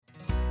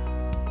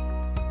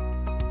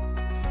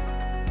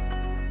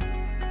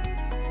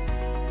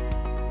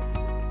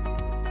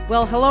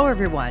Well, hello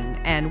everyone,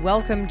 and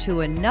welcome to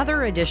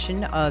another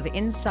edition of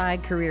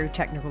Inside Career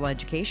Technical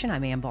Education.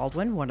 I'm Ann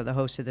Baldwin, one of the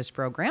hosts of this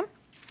program.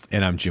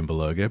 And I'm Jim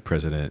Beloga,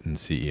 President and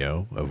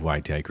CEO of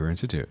YTI Career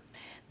Institute.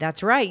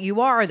 That's right.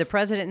 You are the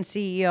President and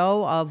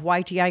CEO of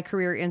YTI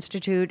Career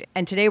Institute.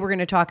 And today we're going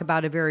to talk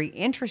about a very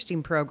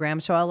interesting program.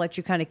 So I'll let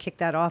you kind of kick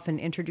that off and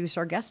introduce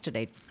our guest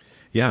today.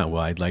 Yeah,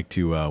 well, I'd like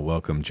to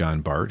welcome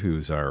John Bart,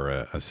 who's our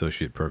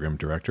Associate Program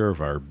Director of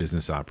our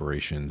Business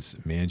Operations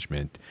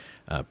Management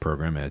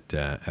program at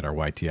our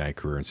YTI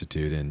Career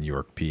Institute in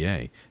York,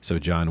 PA. So,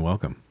 John,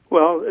 welcome.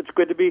 Well, it's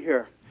good to be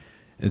here.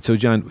 And so,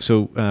 John,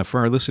 for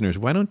our listeners,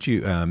 why don't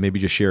you maybe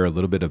just share a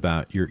little bit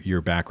about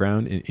your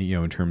background,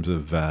 in terms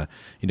of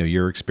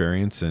your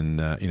experience and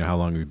how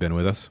long you've been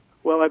with us?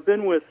 Well, I've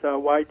been with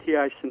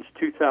YTI since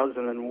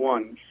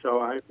 2001,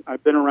 so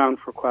I've been around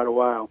for quite a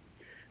while.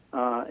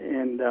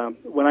 And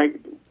when I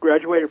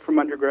graduated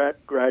from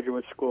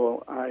graduate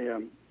school,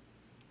 I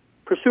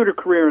pursued a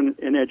career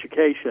in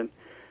education,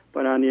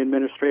 but on the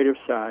administrative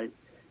side,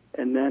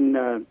 and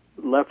then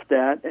left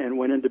that and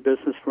went into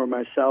business for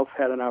myself,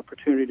 had an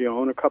opportunity to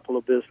own a couple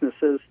of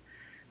businesses.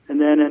 And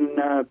then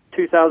in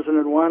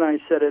 2001, I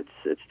said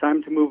it's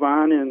time to move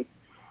on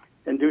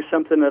and do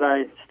something that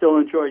I still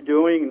enjoy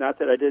doing. Not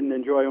that I didn't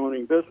enjoy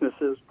owning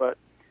businesses, but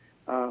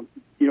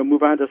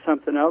move on to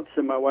something else.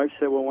 And my wife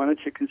said, well, why don't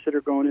you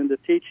consider going into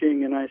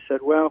teaching? And I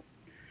said, well,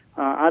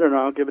 I don't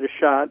know, I'll give it a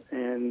shot.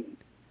 And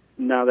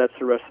now that's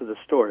the rest of the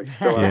story.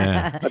 So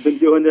Yeah. I've been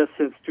doing this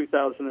since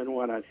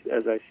 2001, as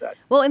I said.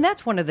 Well, and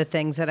that's one of the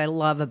things that I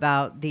love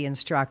about the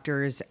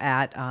instructors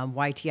at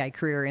YTI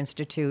Career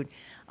Institute.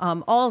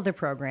 All of the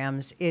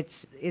programs,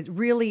 it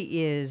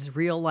really is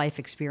real life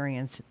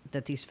experience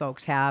that these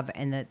folks have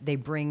and that they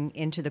bring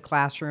into the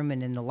classroom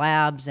and in the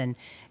labs and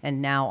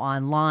now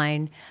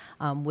online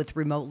with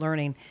remote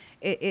learning.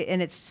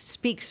 And it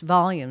speaks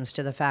volumes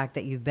to the fact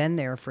that you've been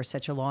there for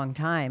such a long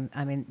time.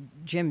 I mean,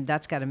 Jim,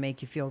 that's got to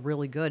make you feel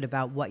really good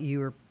about what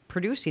you're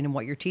producing and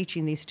what you're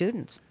teaching these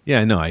students.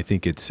 Yeah, no, I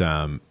think it's,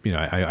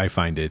 I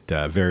find it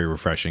very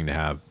refreshing to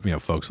have,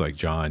 folks like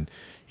John,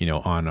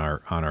 on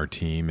our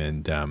team.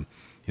 And,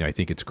 I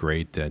think it's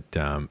great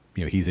that,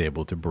 he's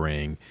able to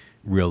bring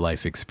real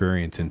life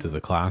experience into the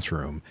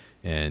classroom.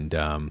 And,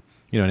 and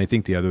I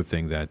think the other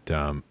thing that,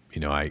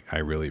 I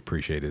really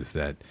appreciate is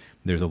that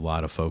there's a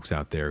lot of folks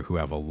out there who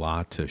have a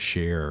lot to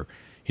share,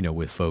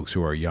 with folks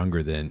who are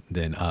younger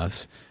than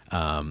us,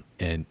 and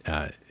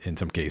in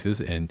some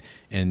cases,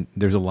 and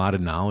there's a lot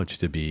of knowledge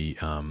to be,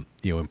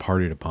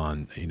 imparted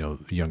upon,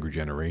 younger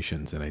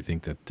generations. And I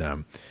think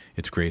that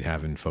it's great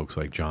having folks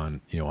like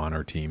John, on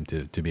our team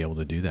to be able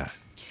to do that.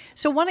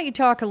 So why don't you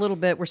talk a little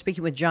bit, we're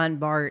speaking with John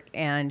Bart,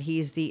 and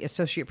he's the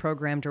Associate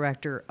Program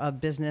Director of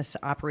Business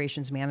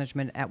Operations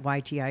Management at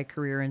YTI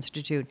Career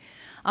Institute.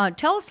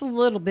 Tell us a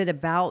little bit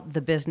about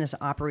the Business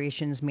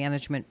Operations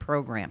Management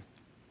program.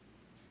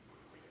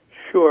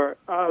 Sure.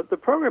 The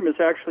program is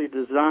actually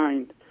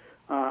designed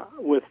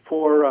with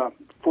four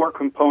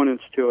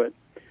components to it.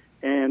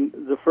 And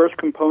the first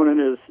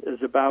component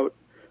is about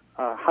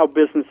how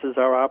businesses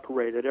are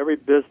operated. Every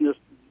business,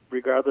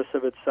 regardless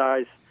of its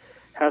size,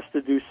 has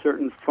to do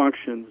certain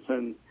functions.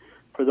 And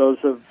for those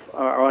of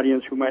our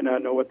audience who might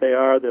not know what they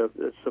are,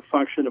 it's the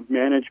function of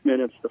management,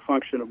 it's the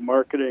function of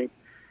marketing,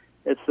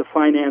 it's the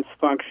finance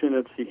function,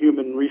 it's the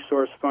human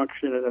resource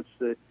function, and it's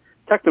the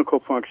technical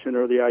function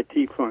or the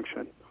IT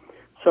function.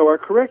 So our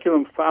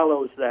curriculum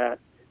follows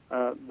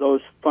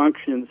those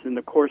functions in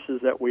the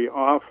courses that we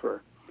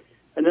offer.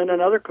 And then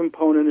another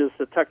component is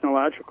the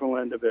technological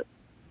end of it.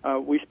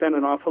 We spend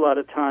an awful lot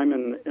of time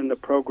in the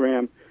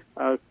program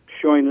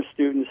showing the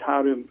students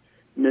how to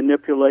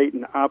manipulate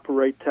and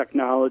operate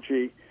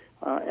technology.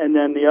 And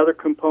then the other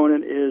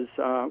component is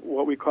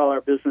what we call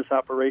our business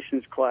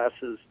operations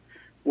classes,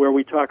 where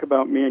we talk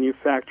about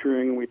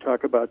manufacturing, we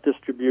talk about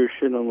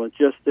distribution and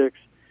logistics,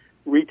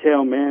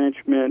 retail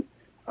management,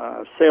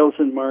 sales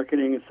and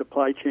marketing, and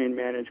supply chain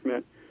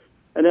management.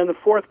 And then the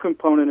fourth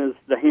component is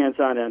the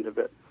hands-on end of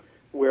it,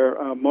 where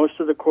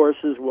most of the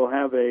courses will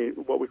have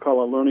what we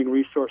call a learning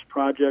resource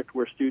project,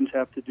 where students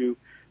have to do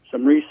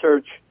some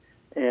research,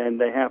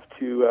 and they have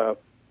to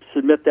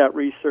submit that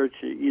research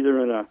either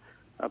in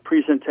a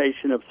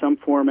presentation of some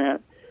format.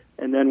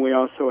 And then we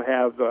also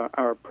have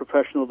our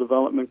professional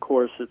development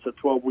course. It's a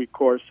 12-week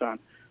course on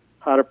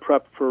how to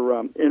prep for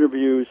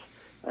interviews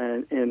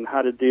and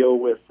how to deal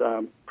with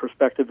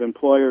prospective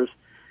employers.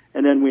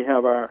 And then we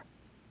have our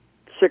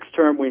sixth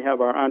term, we have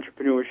our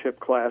entrepreneurship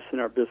class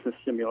and our business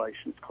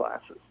simulations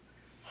classes.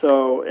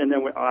 So, and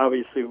then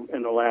obviously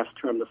in the last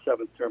term, the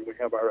seventh term, we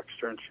have our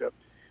externship,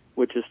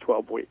 which is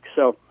 12 weeks.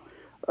 So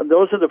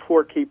those are the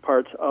four key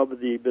parts of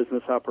the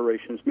Business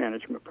Operations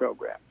Management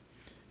program.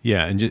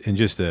 Yeah, and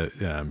just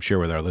to share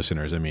with our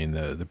listeners, I mean,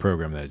 the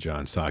program that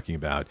John's talking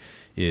about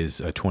is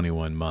a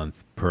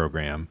 21-month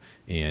program,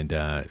 and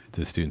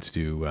the students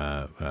do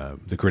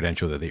the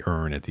credential that they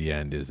earn at the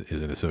end is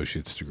an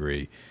associate's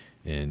degree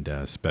in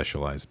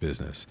specialized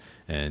business.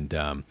 And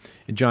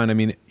John, I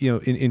mean,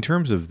 in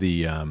terms of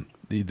the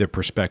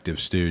prospective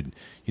student,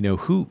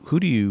 who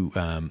do you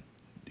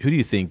do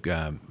you think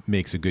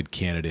makes a good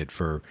candidate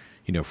for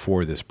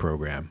for this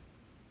program?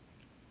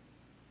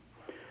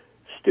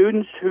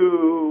 Students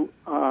who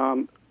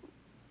want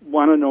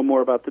to know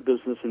more about the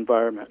business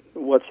environment,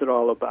 what's it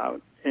all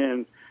about.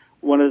 And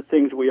one of the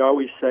things we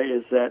always say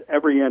is that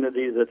every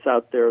entity that's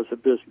out there is a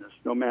business,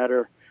 no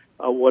matter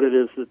what it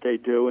is that they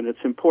do. And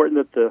it's important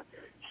that the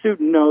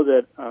student know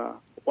that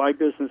why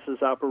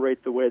businesses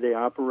operate the way they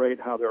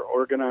operate, how they're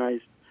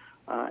organized.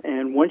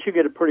 And once you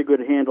get a pretty good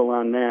handle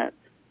on that,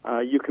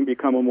 you can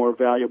become a more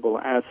valuable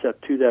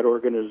asset to that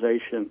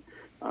organization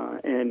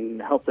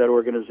and help that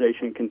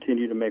organization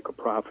continue to make a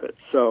profit.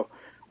 So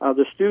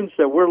the students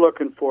that we're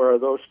looking for are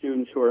those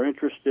students who are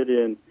interested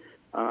in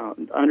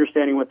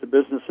understanding what the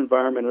business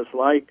environment is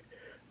like.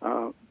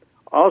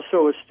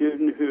 Also a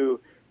student who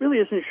really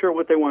isn't sure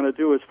what they want to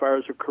do as far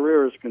as a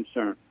career is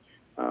concerned.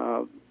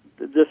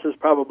 This is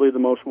probably the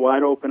most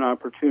wide open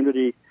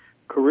opportunity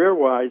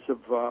career-wise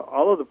of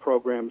all of the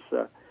programs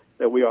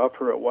that we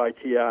offer at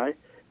YTI.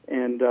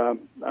 And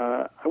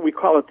we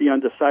call it the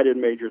undecided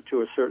major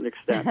to a certain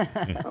extent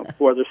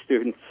for the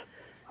students.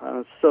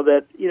 So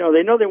that,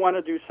 they know they want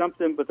to do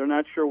something, but they're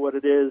not sure what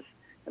it is,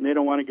 and they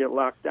don't want to get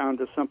locked down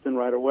to something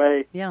right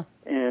away. Yeah.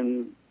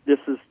 And this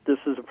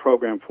is a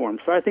program for them.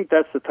 So I think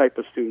that's the type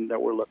of student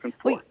that we're looking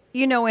for.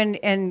 Well,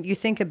 and you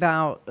think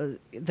about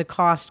the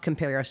cost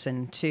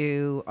comparison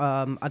to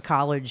a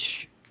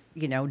college,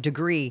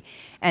 degree,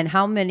 and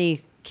how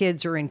many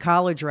kids are in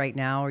college right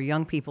now, or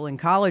young people in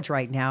college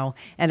right now,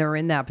 and are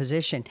in that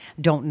position,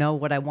 don't know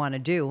what I want to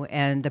do.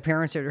 And the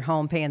parents are at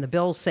home paying the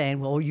bills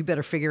saying, well, you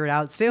better figure it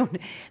out soon.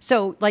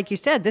 So like you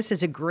said, this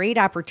is a great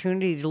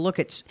opportunity to look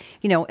at,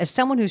 as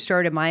someone who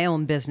started my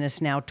own business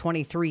now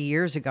 23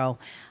 years ago,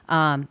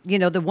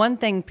 the one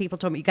thing people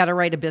told me, you got to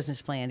write a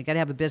business plan. You got to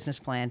have a business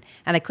plan.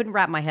 And I couldn't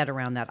wrap my head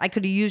around that. I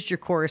could have used your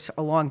course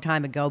a long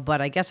time ago,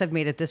 but I guess I've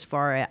made it this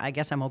far. I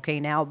guess I'm okay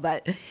now.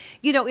 But,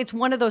 it's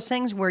one of those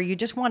things where you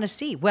just want to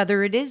see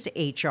whether it is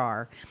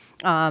HR,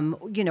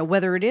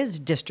 whether it is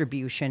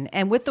distribution.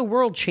 And with the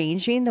world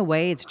changing the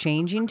way it's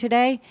changing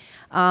today,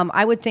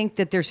 I would think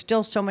that there's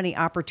still so many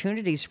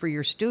opportunities for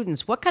your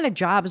students. What kind of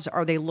jobs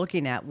are they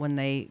looking at when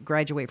they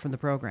graduate from the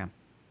program?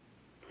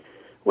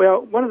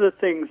 Well, one of the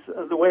things,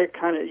 the way it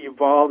kind of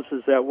evolves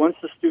is that once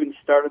the students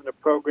start in the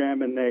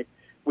program and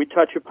we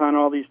touch upon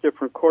all these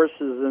different courses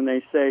and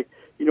they say,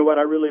 you know what,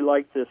 I really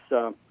like this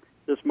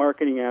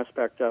marketing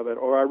aspect of it,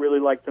 or I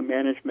really like the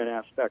management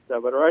aspect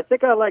of it, or I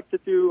think I like to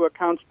do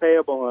accounts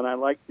payable and I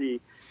like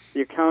the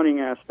accounting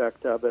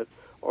aspect of it,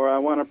 or I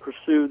want to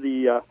pursue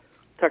the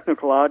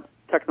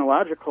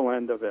technological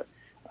end of it.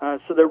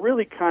 So they're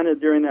really kind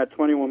of, during that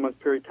 21-month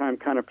period of time,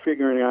 kind of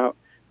figuring out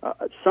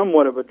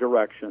somewhat of a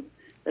direction.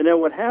 And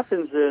then what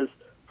happens is,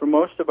 for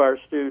most of our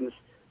students,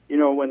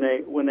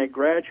 when they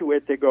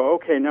graduate, they go,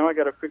 okay, now I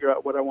got to figure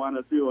out what I want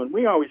to do. And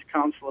we always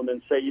counsel them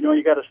and say,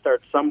 you got to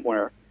start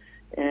somewhere.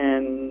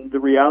 And the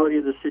reality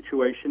of the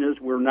situation is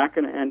we're not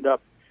going to end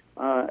up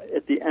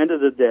at the end of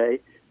the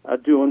day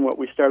doing what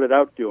we started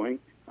out doing.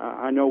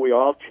 I know we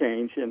all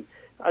change. And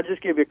I'll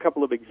just give you a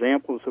couple of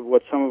examples of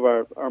what some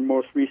of our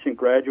most recent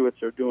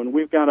graduates are doing.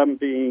 We've got them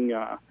being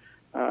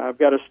I've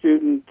got a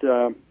student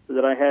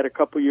that I had a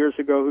couple years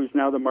ago who's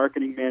now the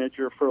marketing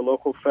manager for a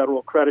local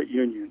federal credit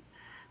union.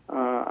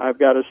 I've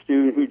got a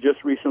student who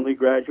just recently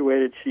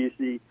graduated. She's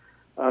the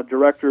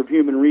director of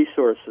human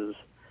resources.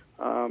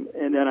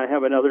 And then I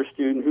have another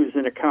student who's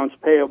in accounts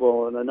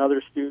payable, and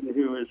another student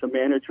who is a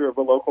manager of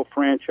a local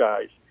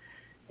franchise,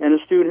 and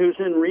a student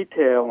who's in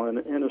retail, and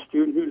a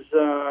student who's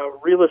a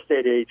real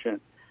estate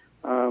agent,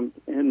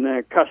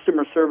 and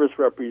customer service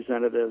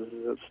representatives,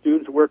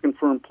 students working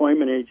for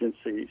employment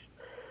agencies.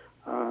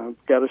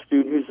 Got a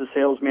student who's a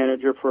sales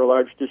manager for a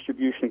large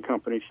distribution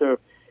company. So,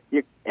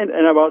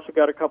 and I've also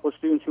got a couple of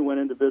students who went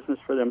into business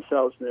for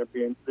themselves, and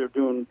they're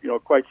doing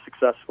quite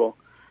successful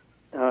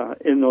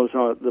in those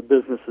the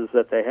businesses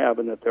that they have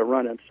and that they're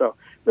running. So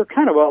they're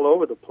kind of all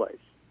over the place.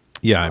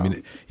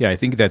 Yeah, I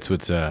think that's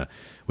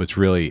what's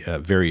really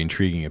very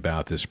intriguing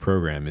about this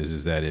program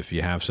is that if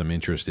you have some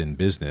interest in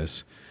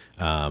business.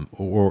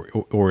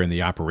 Or in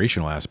the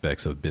operational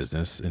aspects of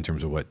business in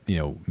terms of what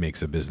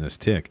makes a business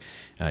tick,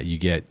 you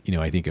get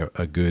I think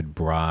a good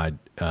broad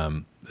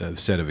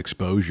set of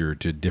exposure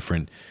to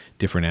different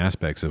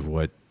aspects of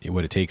what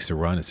it takes to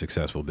run a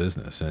successful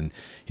business. And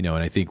and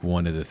I think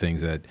one of the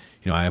things that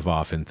I have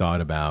often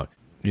thought about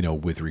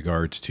with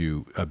regards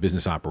to a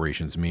business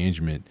operations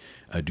management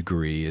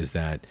degree is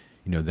that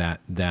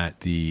that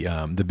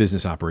the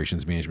business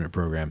operations management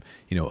program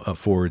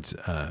affords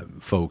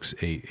folks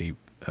a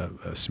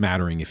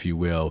smattering, if you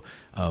will,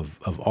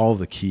 of all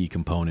the key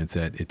components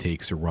that it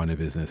takes to run a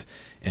business.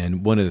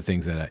 And one of the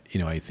things that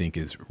I think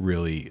is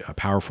really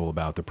powerful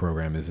about the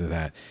program is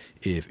that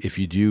if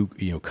you do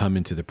come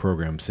into the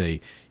program,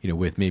 say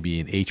with maybe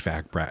an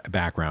HVAC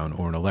background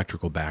or an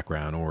electrical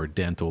background or a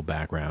dental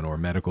background or a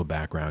medical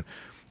background,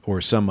 or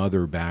some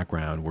other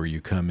background where you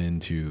come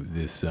into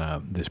this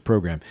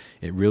program,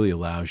 it really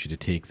allows you to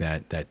take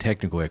that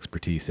technical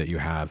expertise that you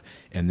have,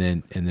 and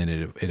then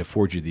it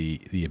affords you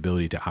the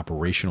ability to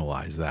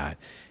operationalize that.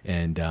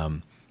 And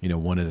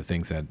one of the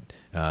things that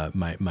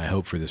my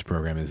hope for this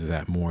program is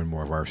that more and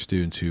more of our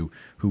students who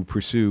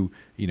pursue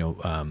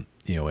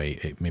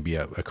maybe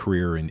a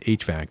career in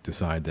HVAC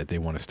decide that they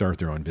want to start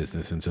their own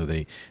business, and so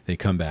they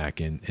come back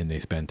and they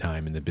spend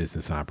time in the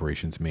business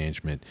operations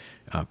management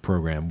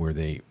program, where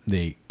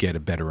they get a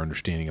better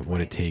understanding of what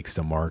it takes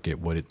to market,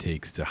 what it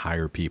takes to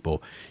hire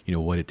people,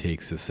 what it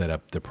takes to set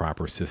up the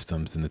proper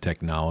systems and the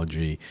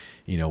technology,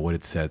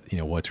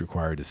 what's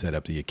required to set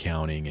up the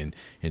accounting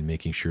and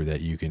making sure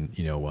that you can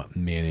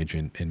manage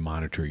and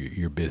monitor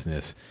your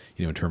business,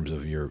 in terms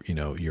of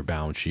your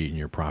balance sheet and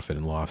your profit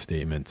and loss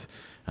statements.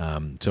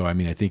 So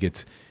I think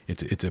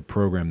it's a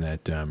program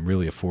that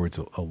really affords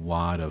a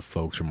lot of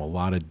folks from a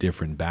lot of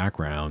different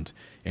backgrounds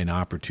an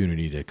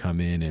opportunity to come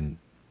in and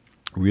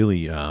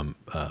really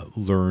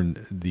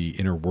learn the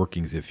inner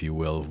workings, if you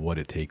will, of what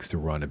it takes to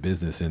run a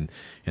business. And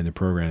the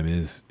program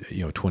is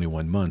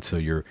 21 months, so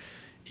you're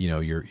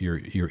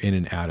in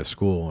and out of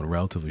school in a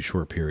relatively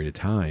short period of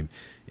time.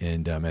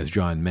 And as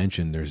John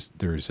mentioned, there's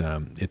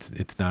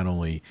it's not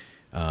only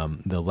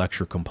the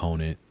lecture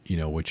component,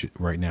 which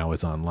right now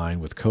is online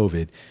with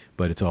COVID,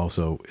 but it's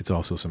also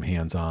some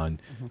hands-on,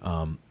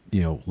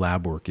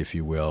 lab work, if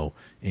you will,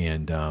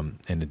 and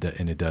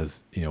it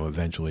does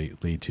eventually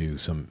lead to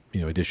some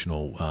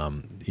additional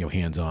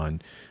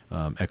hands-on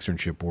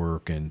externship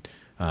work, and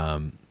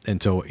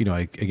so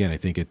I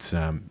think it's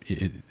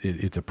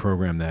a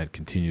program that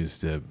continues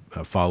to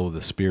follow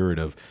the spirit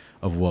of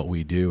what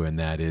we do, and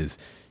that is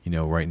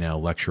right now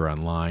lecture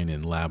online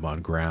and lab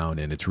on ground.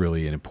 And it's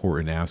really an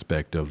important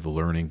aspect of the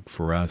learning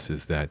for us,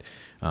 is that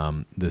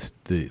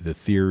the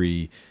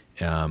theory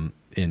and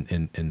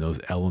those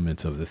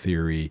elements of the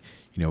theory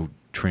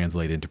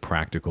translate into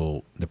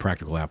the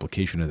practical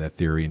application of that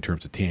theory in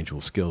terms of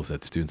tangible skills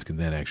that students can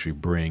then actually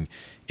bring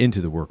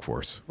into the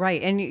workforce.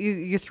 Right, and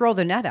you throw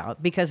the net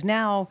out, because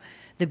now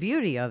the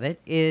beauty of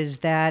it is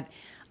that,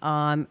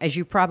 as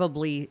you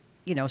probably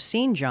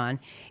seen, John,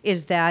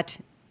 is that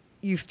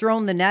you've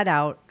thrown the net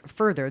out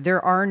further.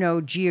 There are no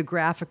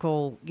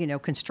geographical,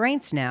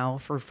 constraints now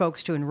for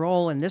folks to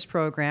enroll in this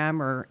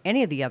program or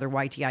any of the other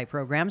YTI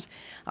programs,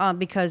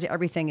 because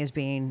everything is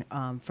being,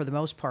 for the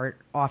most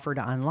part, offered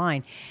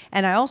online.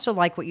 And I also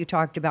like what you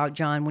talked about,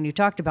 John, when you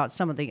talked about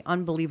some of the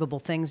unbelievable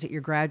things that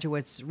your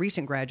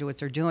recent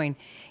graduates are doing,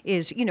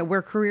 is,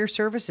 where career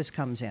services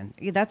comes in.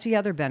 That's the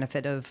other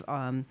benefit of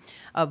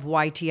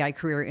YTI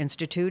Career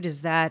Institute,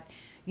 is that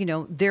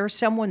there's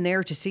someone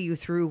there to see you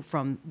through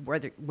from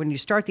when you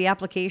start the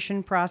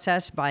application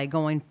process by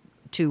going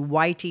to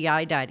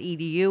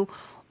yti.edu,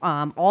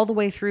 all the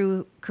way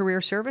through career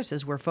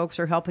services, where folks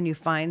are helping you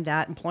find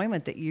that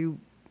employment that you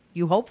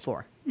hope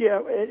for.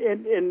 Yeah,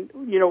 and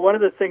one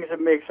of the things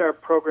that makes our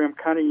program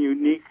kind of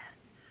unique,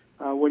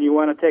 when you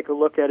want to take a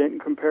look at it in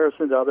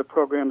comparison to other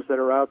programs that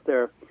are out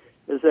there,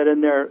 is that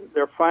in their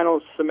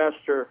final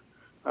semester,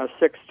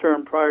 sixth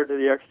term prior to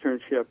the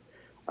externship,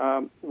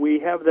 we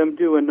have them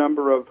do a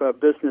number of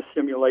business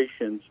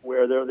simulations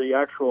where they're the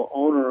actual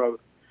owner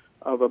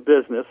of a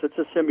business. It's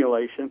a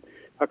simulation,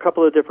 a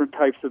couple of different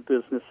types of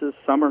businesses.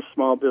 Some are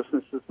small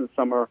businesses, and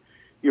some are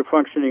you're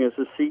functioning as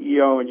a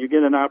CEO, and you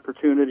get an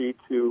opportunity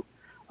to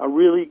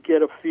really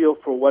get a feel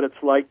for what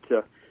it's like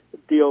to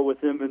deal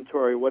with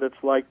inventory, what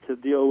it's like to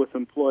deal with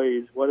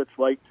employees, what it's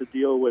like to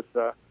deal with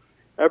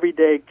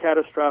everyday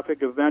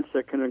catastrophic events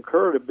that can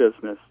occur at a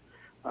business,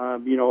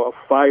 a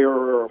fire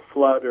or a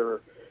flood,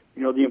 or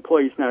the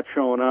employee's not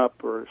showing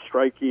up or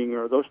striking,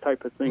 or those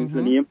type of things,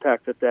 and the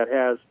impact that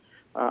has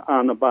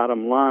on the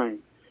bottom line.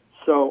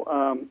 So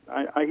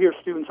I hear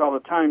students all the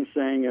time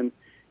saying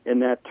in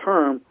that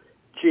term,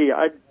 gee,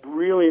 I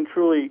really and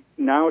truly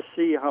now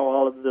see how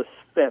all of this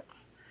fits,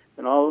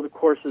 and all of the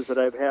courses that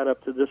I've had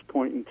up to this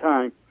point in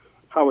time,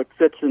 how it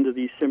fits into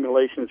these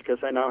simulations,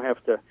 because I now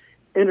have to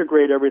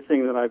integrate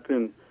everything that I've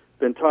been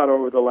taught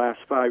over the last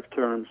 5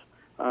 terms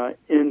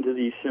into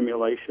these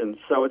simulations.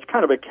 So it's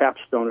kind of a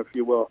capstone, if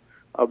you will,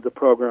 of the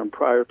program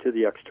prior to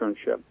the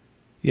externship.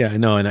 Yeah,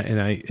 no, and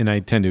I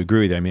tend to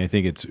agree with that. I mean, I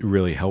think it's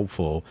really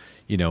helpful,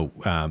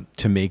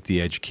 to make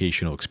the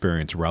educational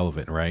experience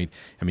relevant, right?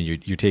 I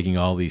mean, you're taking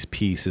all these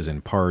pieces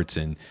and parts,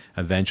 and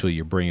eventually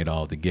you bring it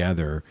all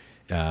together,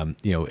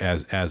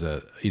 as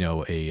a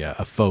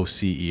faux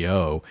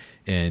CEO,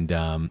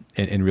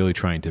 and really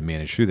trying to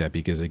manage through that,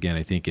 because again,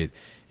 I think it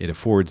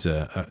affords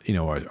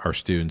our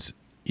students,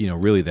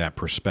 really that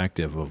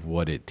perspective of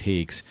what it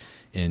takes,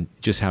 and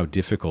just how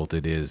difficult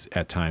it is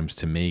at times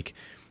to make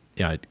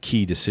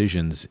key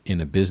decisions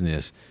in a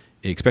business,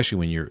 especially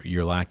when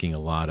you're lacking a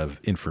lot of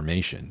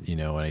information.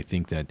 And I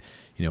think that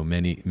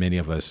many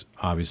of us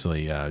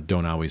obviously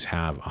don't always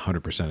have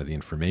 100% of the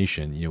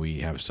information. We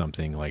have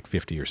something like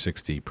 50 or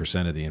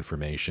 60% of the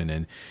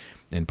information,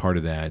 And part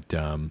of that,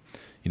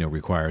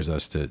 requires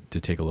us to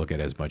take a look at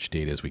as much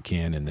data as we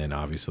can, and then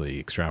obviously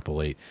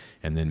extrapolate,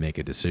 and then make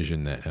a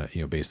decision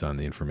that based on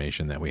the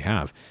information that we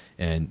have.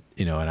 And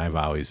and I've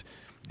always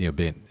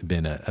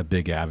been a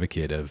big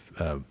advocate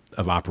of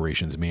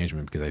operations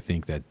management, because I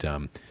think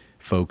that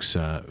folks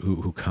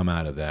who come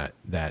out of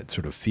that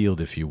sort of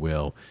field, if you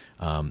will,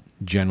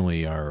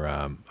 generally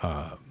are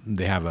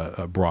they have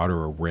a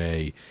broader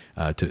array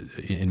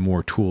and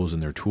more tools in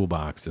their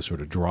toolbox to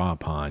sort of draw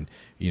upon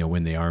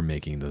when they are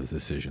making those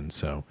decisions.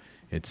 So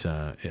it's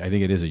I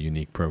think it is a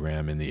unique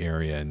program in the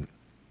area, and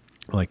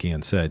like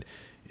Ann said,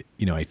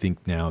 I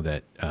think now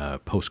that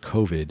post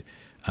COVID,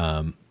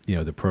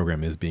 the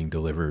program is being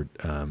delivered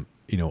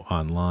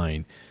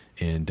online.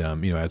 And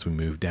as we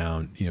move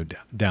down,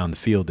 down the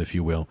field, if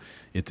you will,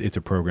 it's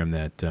a program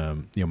that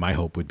my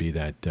hope would be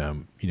that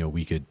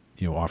we could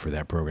offer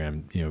that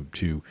program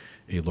to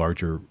a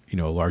larger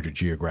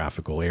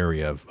geographical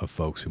area of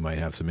folks who might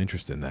have some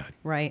interest in that.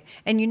 Right.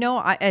 And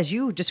as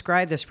you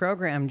describe this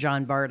program,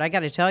 John Bart, I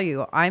got to tell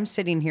you, I'm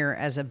sitting here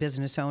as a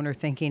business owner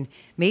thinking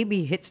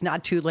maybe it's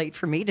not too late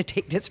for me to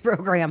take this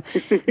program,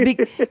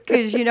 because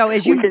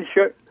as you. We can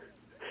show.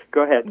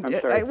 Go ahead. I'm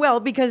sorry.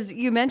 Well, because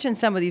you mentioned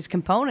some of these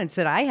components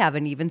that I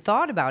haven't even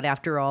thought about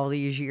after all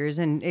these years,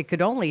 and it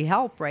could only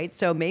help, right?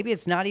 So maybe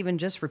it's not even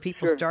just for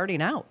people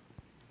starting out.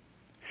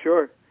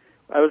 Sure.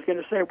 I was going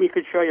to say we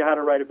could show you how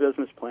to write a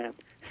business plan.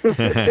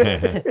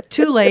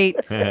 Too late.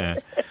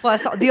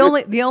 Plus,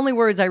 the only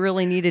words I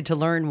really needed to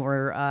learn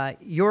were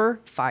 "you're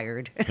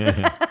fired."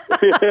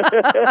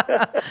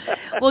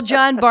 Well,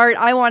 John Bart,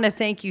 I want to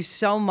thank you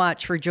so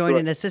much for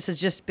joining us. This has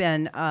just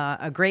been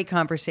a great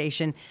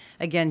conversation.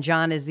 Again,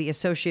 John is the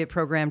Associate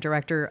Program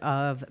Director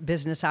of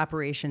Business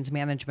Operations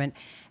Management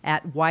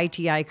at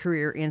YTI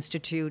Career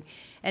Institute.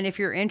 And if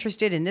you're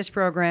interested in this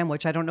program,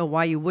 which I don't know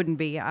why you wouldn't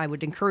be, I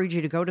would encourage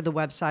you to go to the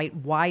website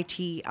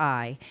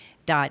yti.edu.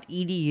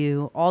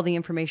 All the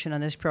information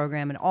on this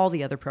program and all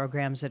the other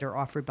programs that are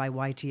offered by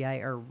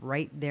YTI are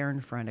right there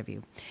in front of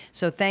you.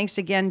 So thanks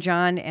again,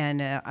 John,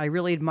 and I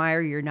really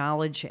admire your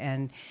knowledge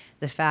and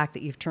the fact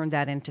that you've turned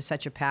that into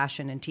such a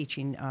passion and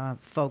teaching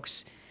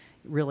folks,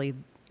 really,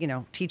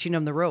 teaching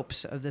them the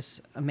ropes of this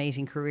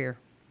amazing career.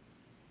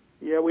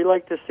 Yeah, we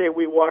like to say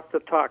we walk the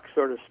talk,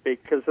 so to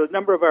speak, because a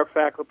number of our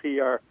faculty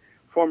are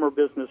former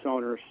business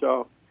owners.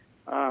 So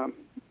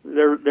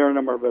there are a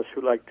number of us who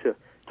like to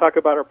talk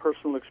about our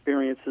personal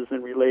experiences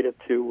and relate it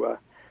to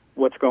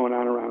what's going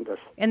on around us.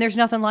 And there's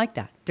nothing like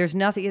that. There's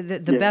nothing.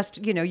 The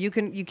best,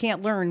 you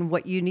can't learn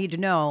what you need to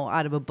know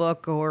out of a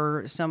book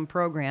or some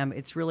program.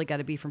 It's really got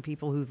to be from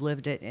people who've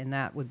lived it, and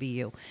that would be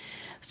you.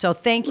 So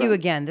thank you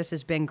again. This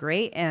has been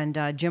great. And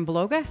Jim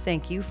Beloga,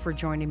 thank you for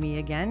joining me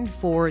again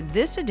for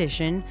this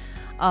edition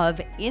of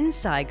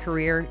Inside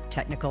Career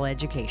Technical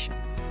Education.